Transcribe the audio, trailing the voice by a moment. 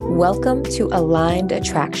Welcome to Aligned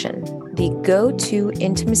Attraction, the go-to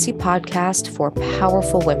intimacy podcast for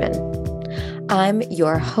powerful women. I'm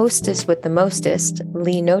your hostess with the mostest,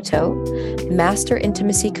 Lee Noto, master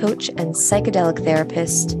intimacy coach and psychedelic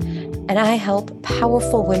therapist, and I help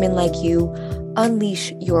powerful women like you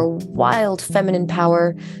unleash your wild feminine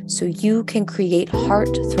power so you can create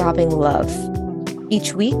heart-throbbing love.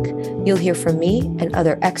 Each week, you'll hear from me and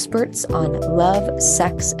other experts on love,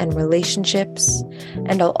 sex, and relationships,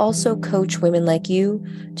 and I'll also coach women like you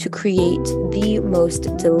to create the most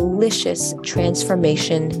delicious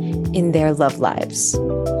transformation in their love lives.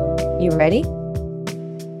 You ready?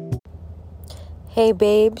 Hey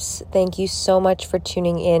babes, thank you so much for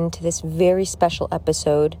tuning in to this very special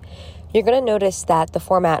episode. You're going to notice that the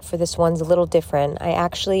format for this one's a little different. I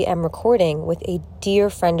actually am recording with a dear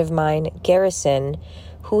friend of mine, Garrison,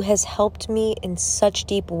 who has helped me in such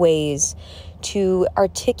deep ways to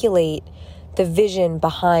articulate the vision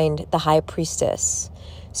behind the High Priestess.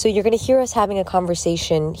 So you're going to hear us having a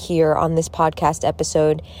conversation here on this podcast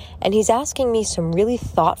episode, and he's asking me some really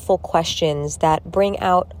thoughtful questions that bring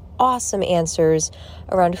out awesome answers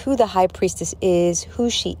around who the High Priestess is, who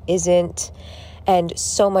she isn't, and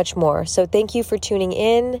so much more. So thank you for tuning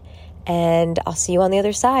in, and I'll see you on the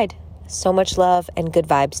other side. So much love and good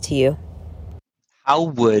vibes to you. How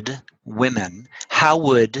would women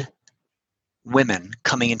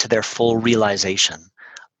coming into their full realization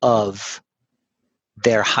of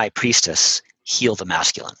their high priestess heal the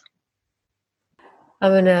masculine?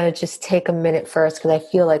 I'm going to just take a minute first because I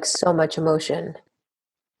feel like so much emotion.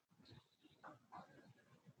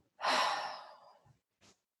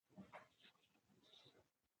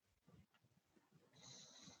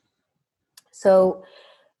 So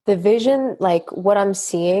the vision, like what I'm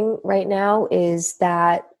seeing right now is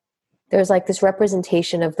that there's like this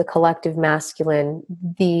representation of the collective masculine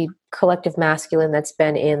that's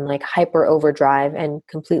been in like hyper overdrive and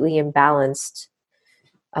completely imbalanced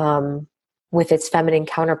with its feminine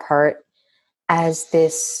counterpart as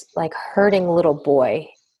this like hurting little boy.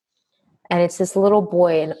 And it's this little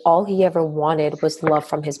boy, and all he ever wanted was love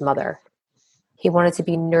from his mother. He wanted to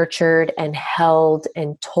be nurtured and held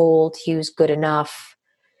and told he was good enough.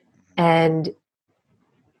 And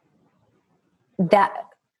that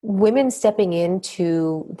women stepping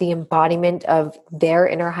into the embodiment of their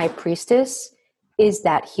inner high priestess is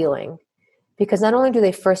that healing. Because not only do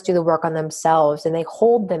they first do the work on themselves and they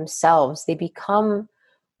hold themselves, they become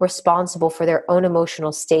responsible for their own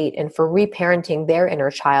emotional state and for reparenting their inner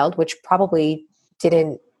child, which probably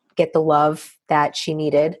didn't get the love that she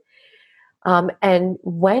needed. And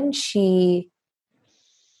when she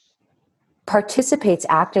participates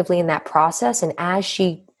actively in that process, and as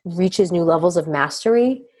she reaches new levels of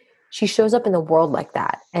mastery, she shows up in the world like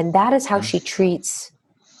that. And that is how she treats,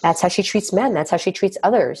 that's how she treats men. That's how she treats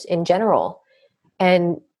others in general.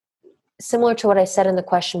 And similar to what I said in the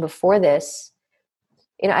question before this,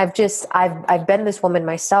 you know, I've been this woman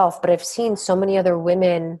myself, but I've seen so many other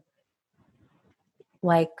women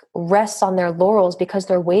like rest on their laurels because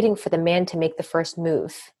they're waiting for the man to make the first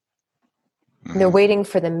move. They're waiting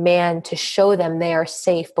for the man to show them they are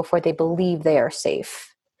safe before they believe they are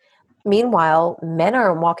safe. Meanwhile, men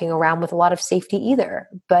aren't walking around with a lot of safety either,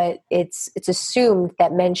 but it's assumed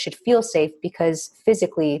that men should feel safe because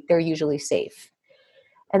physically they're usually safe.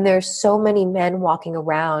 And there's so many men walking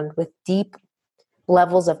around with deep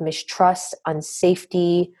levels of mistrust,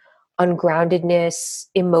 unsafety, ungroundedness,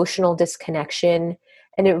 emotional disconnection.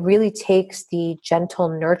 And it really takes the gentle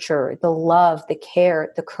nurture, the love, the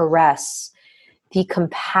care, the caress, the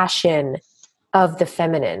compassion of the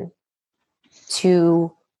feminine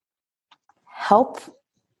to help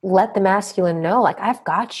let the masculine know, like, I've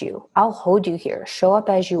got you. I'll hold you here. Show up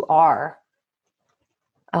as you are.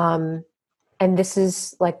 And this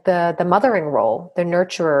is like the mothering role, the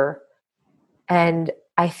nurturer. And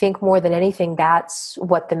I think more than anything, that's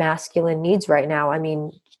what the masculine needs right now. I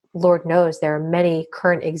mean, Lord knows there are many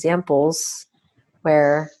current examples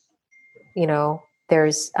where, you know,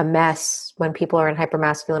 there's a mess when people are in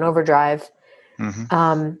hypermasculine overdrive.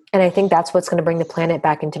 And I think that's what's going to bring the planet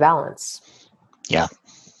back into balance. Yeah.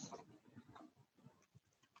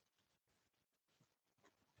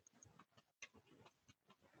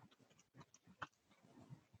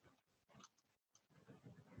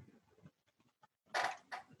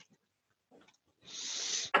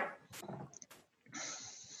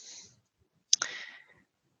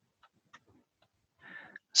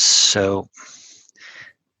 So,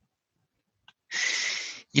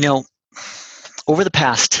 you know, over the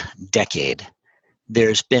past decade,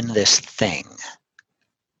 there's been this thing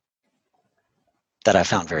that I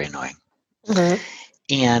found very annoying.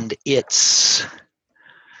 And it's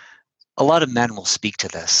a lot of men will speak to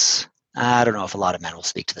this. I don't know if a lot of men will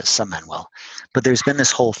speak to this. Some men will. But there's been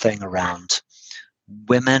this whole thing around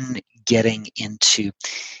women getting into,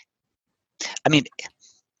 I mean,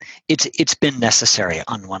 it's been necessary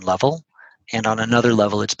on one level, and on another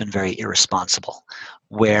level it's been very irresponsible,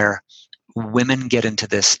 where women get into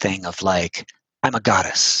this thing of like, I'm a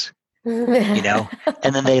goddess, you know,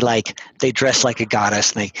 and then they dress like a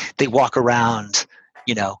goddess, and they walk around,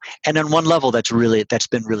 you know, and on one level that's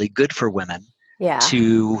been really good for women Yeah.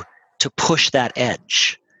 to push that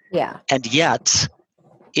edge. Yeah. And yet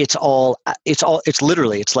it's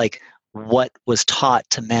literally, it's like what was taught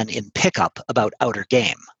to men in pickup about outer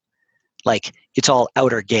game. Like, it's all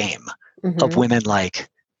outer game of Mm-hmm. women, like,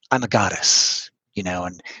 I'm a goddess, you know,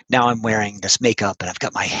 and now I'm wearing this makeup and I've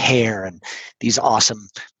got my hair and these awesome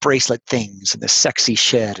bracelet things and this sexy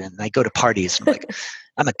shit, and I go to parties and I'm like,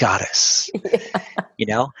 I'm a goddess, Yeah. you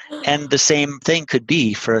know. And the same thing could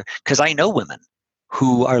be because I know women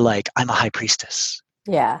who are like, I'm a high priestess.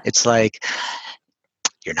 Yeah. It's like,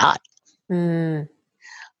 you're not. Mm.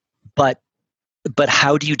 But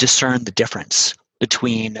how do you discern the difference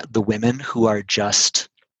between the women who are just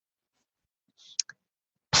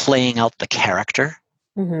playing out the character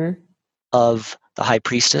Mm-hmm. of the high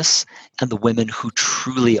priestess and the women who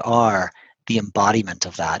truly are the embodiment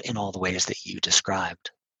of that in all the ways that you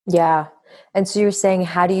described? Yeah. And so you're saying,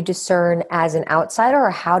 how do you discern as an outsider,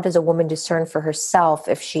 or how does a woman discern for herself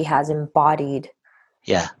if she has embodied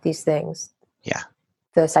Yeah. these things? Yeah.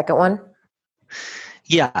 The second one?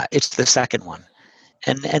 Yeah, it's the second one.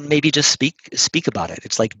 And maybe just speak about it.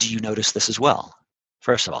 It's like, do you notice this as well?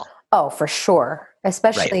 First of all. Oh, for sure. Right.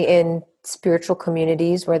 Especially in spiritual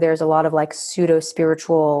communities where there's a lot of like pseudo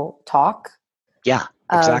spiritual talk Yeah,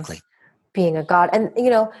 of exactly. being a god. And, you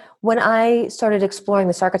know, when I started exploring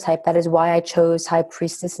this archetype, that is why I chose high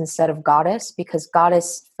priestess instead of goddess, because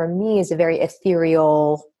goddess for me is a very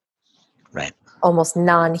ethereal, Right. almost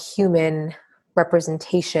non-human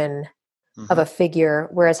representation of Mm-hmm. a figure,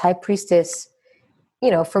 whereas high priestess,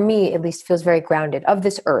 you know, for me at least, feels very grounded, of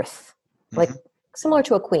this earth, like Mm-hmm. similar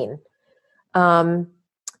to a queen. Um,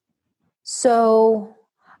 so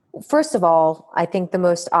first of all, I think the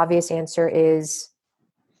most obvious answer is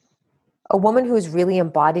a woman who is really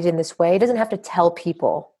embodied in this way doesn't have to tell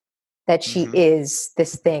people that she Mm-hmm. is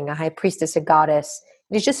this thing, a high priestess, a goddess.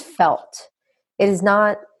 It is just felt. It is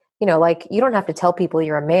not, you know, like, you don't have to tell people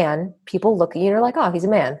you're a man. People look at you and are like, oh, he's a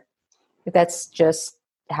man. That's just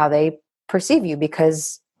how they perceive you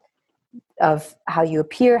because of how you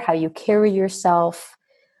appear, how you carry yourself.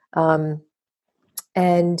 Um,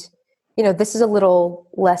 and, you know, this is a little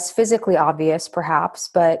less physically obvious, perhaps,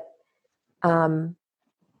 but um,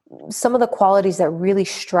 some of the qualities that really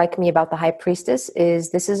strike me about the high priestess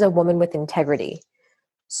is this is a woman with integrity.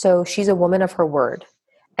 So she's a woman of her word.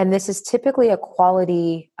 And this is typically a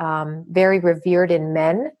quality very revered in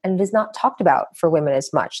men, and it is not talked about for women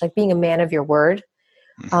as much. Like being a man of your word,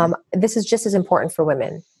 Mm-hmm. this is just as important for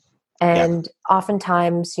women. Yeah. And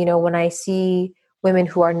oftentimes, you know, when I see women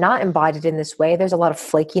who are not embodied in this way, there's a lot of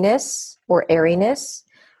flakiness or airiness,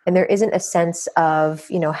 and there isn't a sense of,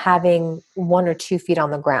 you know, having 1 or 2 feet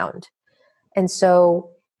on the ground. And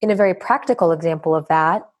so, in a very practical example of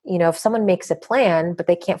that, you know, if someone makes a plan, but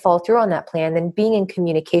they can't follow through on that plan, then being in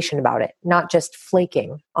communication about it, not just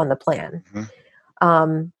flaking on the plan.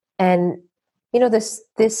 Mm-hmm. And, you know,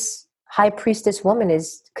 this high priestess woman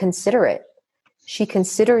is considerate. She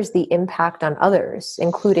considers the impact on others,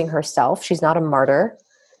 including herself. She's not a martyr.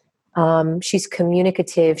 She's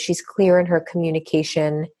communicative. She's clear in her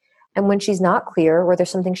communication. And when she's not clear, or there's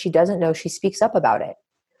something she doesn't know, she speaks up about it.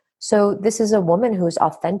 So this is a woman who's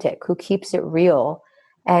authentic, who keeps it real,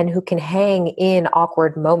 and who can hang in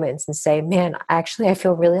awkward moments and say, man, actually, I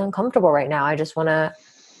feel really uncomfortable right now. I just want to,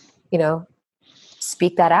 you know,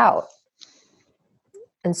 speak that out.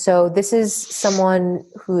 And so this is someone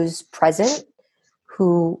who's present,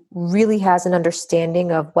 who really has an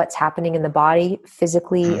understanding of what's happening in the body,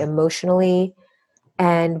 physically, Mm-hmm. emotionally.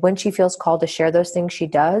 And when she feels called to share those things, she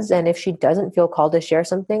does. And if she doesn't feel called to share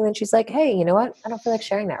something, then she's like, hey, you know what? I don't feel like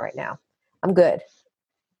sharing that right now. I'm good.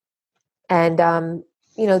 And,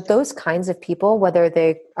 you know, those kinds of people, whether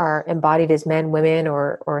they are embodied as men, women,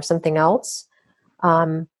 or something else,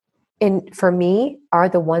 for me, are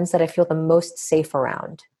the ones that I feel the most safe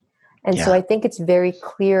around. And so Yeah. I think it's very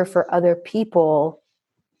clear for other people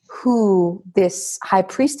who this high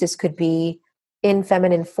priestess could be in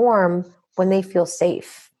feminine form when they feel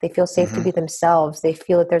safe. They feel safe to Mm-hmm. be themselves. They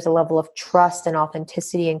feel that there's a level of trust and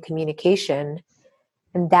authenticity and communication.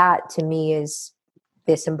 And that to me is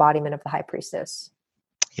this embodiment of the high priestess.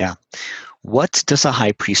 Yeah. What does a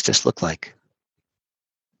high priestess look like?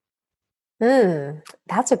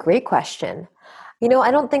 That's a great question.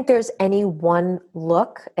 I don't think there's any one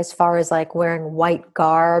look as far as like wearing white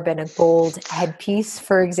garb and a gold headpiece,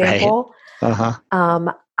 for Right? example.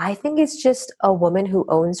 Uh-huh. I think it's just a woman who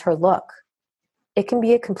owns her look. It can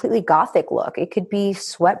be a completely gothic look. It could be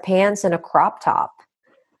sweatpants and a crop top,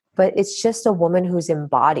 but it's just a woman who's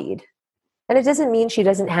embodied. And it doesn't mean she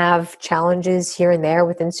doesn't have challenges here and there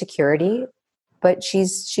with insecurity, but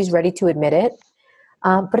she's ready to admit it.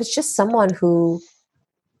 But it's just someone who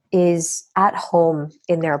is at home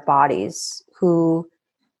in their bodies, who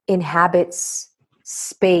inhabits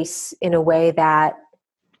space in a way that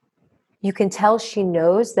you can tell she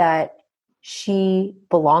knows that she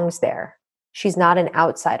belongs there. She's not an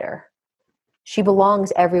outsider. She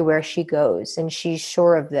belongs everywhere she goes, and she's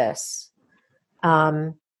sure of this.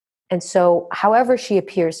 And so, however she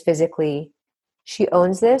appears physically, she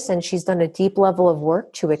owns this, and she's done a deep level of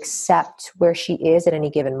work to accept where she is at any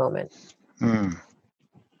given moment.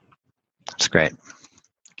 That's great.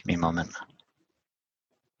 Give me a moment.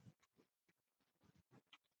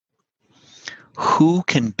 Who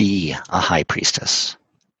can be a high priestess?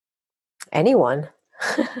 Anyone.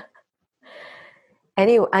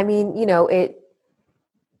 I mean,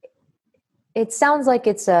 it sounds like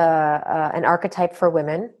it's an archetype for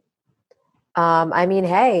women. I mean,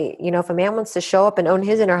 hey, if a man wants to show up and own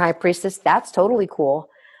his inner high priestess, that's totally cool.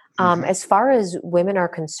 As far as women are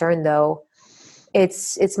concerned, though,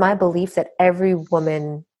 it's my belief that every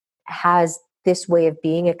woman has this way of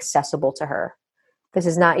being accessible to her. This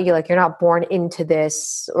is not you're not born into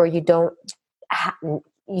this, or you don't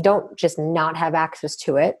just not have access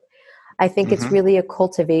to it. I think it's really a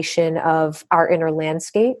cultivation of our inner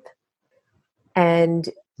landscape, and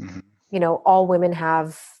all women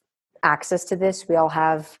have access to this. We all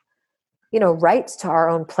have rights to our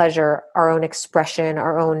own pleasure, our own expression,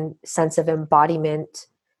 our own sense of embodiment,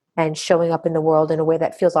 and showing up in the world in a way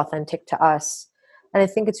that feels authentic to us. And I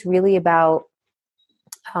think it's really about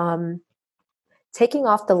taking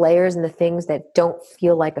off the layers and the things that don't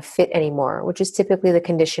feel like a fit anymore, which is typically the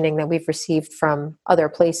conditioning that we've received from other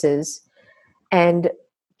places. And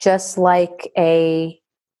just like the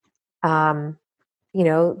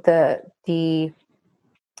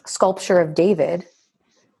sculpture of David,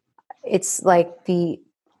 it's like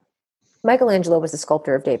Michelangelo was the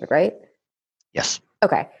sculptor of David, right? Yes.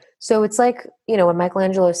 Okay. So it's like, when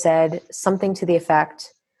Michelangelo said something to the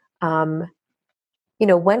effect,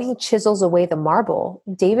 when he chisels away the marble,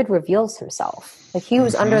 David reveals himself. Like he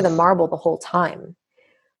was under the marble the whole time,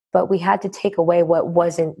 but we had to take away what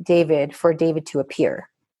wasn't David for David to appear.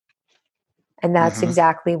 And that's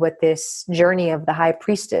exactly what this journey of the high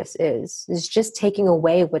priestess is just taking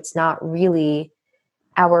away what's not really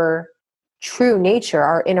our true nature,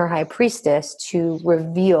 our inner high priestess, to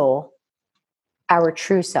reveal our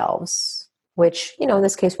true selves, which, in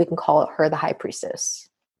this case, we can call her the high priestess.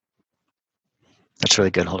 That's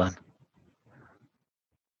really good. Hold on.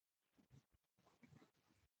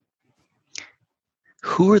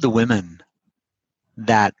 Who are the women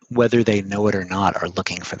that, whether they know it or not, are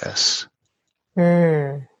looking for this? Who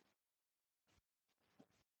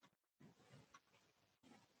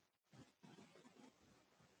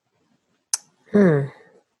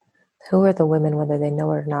are the women, whether they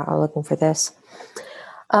know it or not, are looking for this?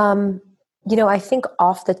 I think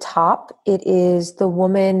off the top, it is the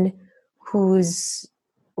woman who's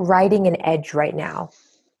riding an edge right now.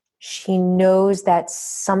 She knows that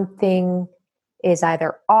something is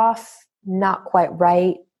either off, not quite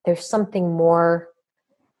right. There's something more.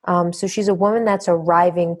 So she's a woman that's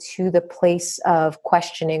arriving to the place of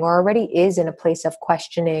questioning, or already is in a place of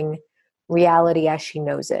questioning reality as she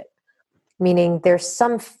knows it. Meaning there's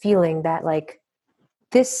some feeling that like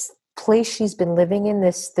this place she's been living in,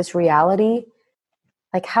 this reality,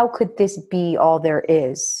 like how could this be all there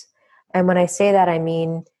is? And when I say that, I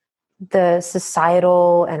mean the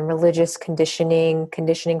societal and religious conditioning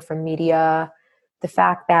from media, the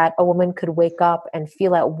fact that a woman could wake up and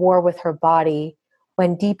feel at war with her body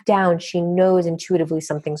when deep down she knows intuitively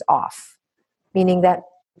something's off. Meaning that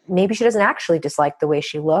maybe she doesn't actually dislike the way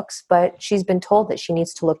she looks, but she's been told that she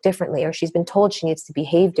needs to look differently, or she's been told she needs to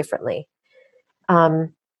behave differently.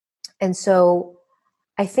 And so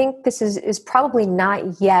I think this is probably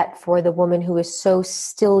not yet for the woman who is so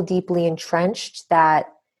still deeply entrenched that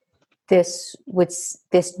this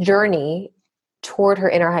journey toward her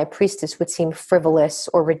inner high priestess would seem frivolous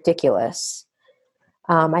or ridiculous.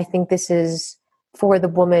 I think this is for the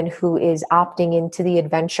woman who is opting into the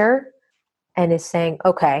adventure and is saying,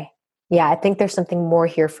 okay, yeah, I think there's something more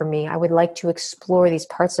here for me. I would like to explore these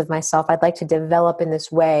parts of myself. I'd like to develop in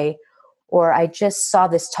this way. Or I just saw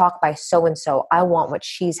this talk by so-and-so. I want what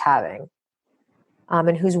she's having.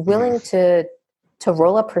 and who's willing to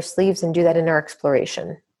roll up her sleeves and do that inner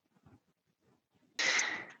exploration.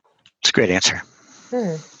 It's a great answer.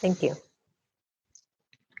 Thank you.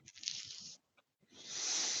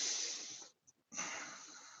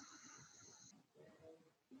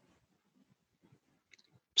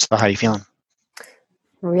 So how are you feeling?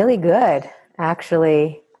 Really good,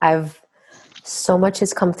 actually. So much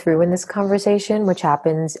has come through in this conversation, which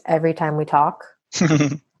happens every time we talk.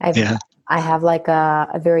 Yeah. I have like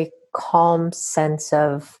a very calm sense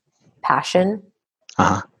of passion.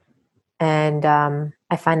 Uh-huh. And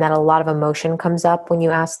I find that a lot of emotion comes up when you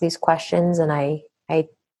ask these questions, and I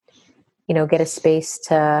get a space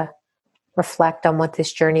to reflect on what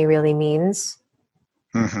this journey really means.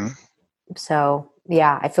 Mm-hmm. So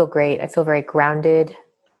yeah, I feel great. I feel very grounded.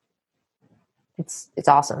 It's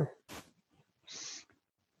awesome.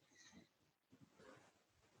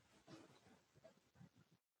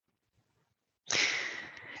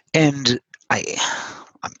 And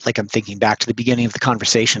I'm thinking back to the beginning of the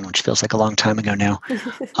conversation, which feels like a long time ago now.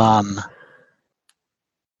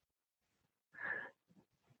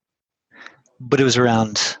 But it was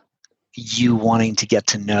around you wanting to get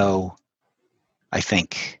to know, I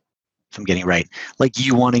think, if I'm getting it right, like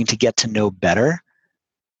you wanting to get to know better,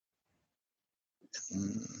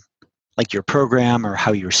 like your program or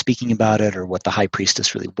how you were speaking about it or what the High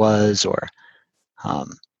Priestess really was, or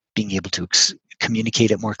being able to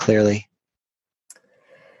communicate it more clearly.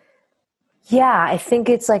 Yeah, I think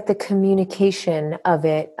it's like the communication of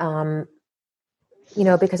it,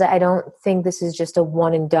 because I don't think this is just a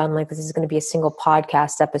one and done, like this is going to be a single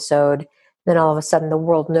podcast episode. Then all of a sudden the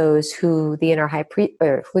world knows who the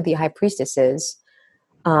who the High Priestess is.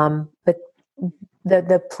 But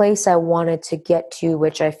the place I wanted to get to,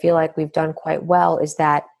 which I feel like we've done quite well, is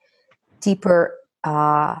that deeper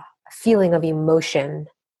feeling of emotion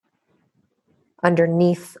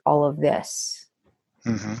underneath all of this.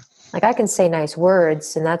 Mm-hmm. Like I can say nice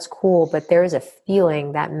words and that's cool, but there is a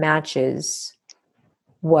feeling that matches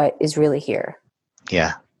what is really here.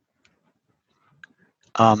 Yeah.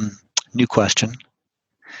 New question.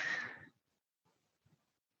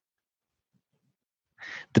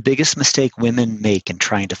 The biggest mistake women make in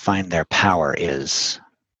trying to find their power is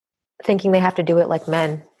thinking they have to do it like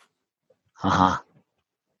men. Uh-huh.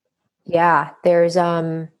 Yeah, there's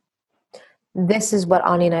this is what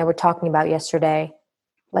Ani and I were talking about yesterday.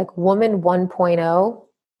 Like woman 1.0,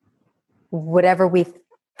 whatever we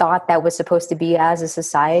thought that was supposed to be as a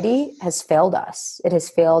society has failed us. It has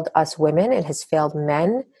failed us women, it has failed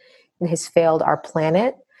men, it has failed our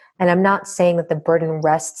planet. And I'm not saying that the burden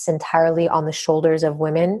rests entirely on the shoulders of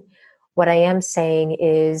women. What I am saying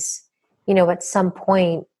is, at some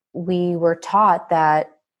point we were taught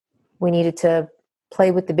that we needed to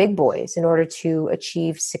play with the big boys in order to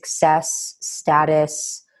achieve success,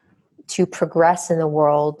 status, to progress in the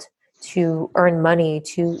world, to earn money,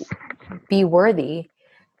 to be worthy.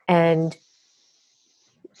 And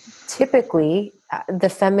typically, the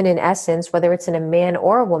feminine essence, whether it's in a man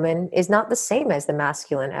or a woman, is not the same as the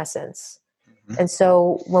masculine essence. Mm-hmm. And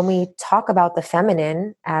so when we talk about the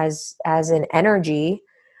feminine as an energy,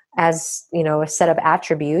 as a set of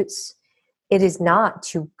attributes, it is not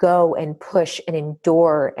to go and push and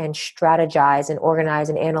endure and strategize and organize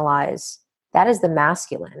and analyze. That is the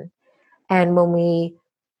masculine. And when we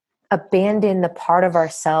abandon the part of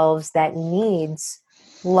ourselves that needs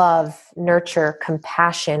love, nurture,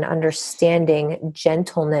 compassion, understanding,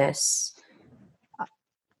 gentleness,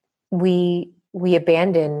 we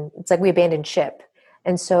abandon, it's like we abandon ship.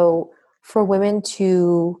 And so for women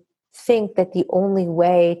to think that the only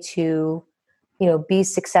way to be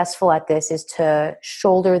successful at this is to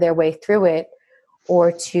shoulder their way through it,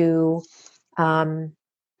 or to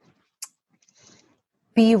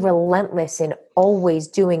be relentless in always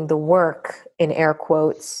doing the work, in air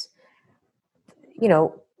quotes.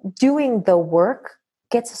 Doing the work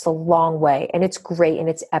gets us a long way, and it's great and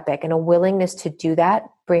it's epic. And a willingness to do that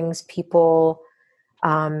brings people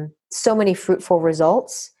so many fruitful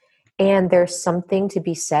results. And there's something to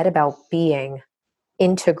be said about being,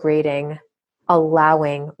 integrating,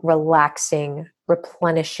 allowing, relaxing,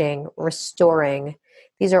 replenishing, restoring.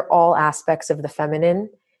 These are all aspects of the feminine.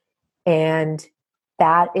 And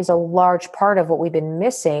that is a large part of what we've been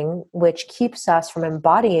missing, which keeps us from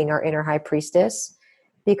embodying our inner high priestess,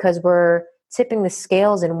 because we're tipping the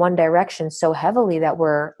scales in one direction so heavily that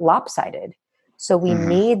we're lopsided. So we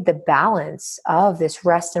need the balance of this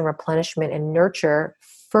rest and replenishment and nurture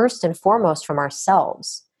first and foremost from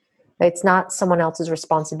ourselves. It's not someone else's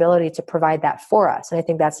responsibility to provide that for us. And I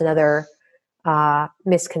think that's another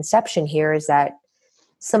misconception here, is that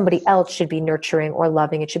somebody else should be nurturing or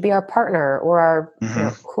loving. It should be our partner or our,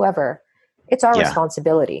 whoever. It's our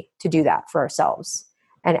responsibility to do that for ourselves.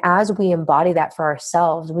 And as we embody that for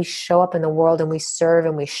ourselves, we show up in the world and we serve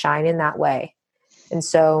and we shine in that way. And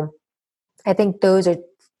so I think those are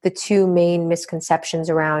the two main misconceptions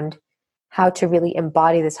around how to really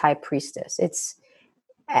embody this high priestess. It's,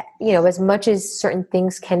 as much as certain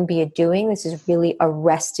things can be a doing, this is really a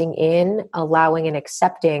resting in, allowing and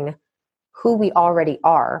accepting who we already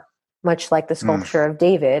are, much like the sculpture of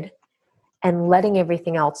David, and letting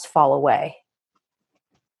everything else fall away.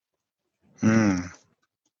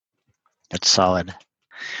 That's solid.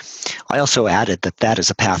 I also added that is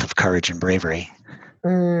a path of courage and bravery.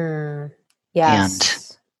 Yes. And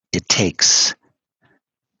it takes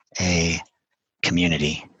a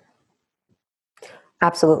community.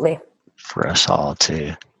 Absolutely. For us all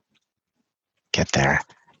to get there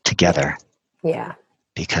together. Yeah.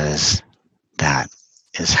 Because that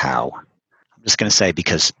is how, I'm just going to say,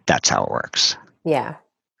 because that's how it works. Yeah.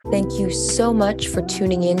 Thank you so much for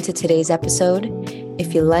tuning in to today's episode.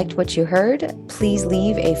 If you liked what you heard, please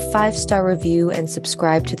leave a 5-star review and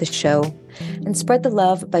subscribe to the show. And spread the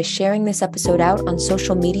love by sharing this episode out on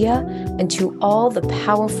social media and to all the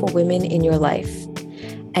powerful women in your life.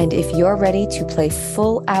 And if you're ready to play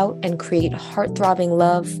full out and create heart-throbbing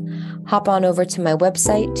love, hop on over to my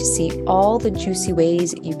website to see all the juicy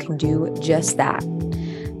ways you can do just that.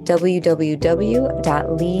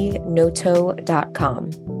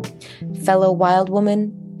 www.leenoto.com. Fellow wild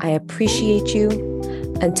woman, I appreciate you.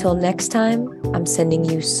 Until next time, I'm sending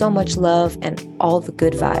you so much love and all the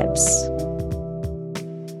good vibes.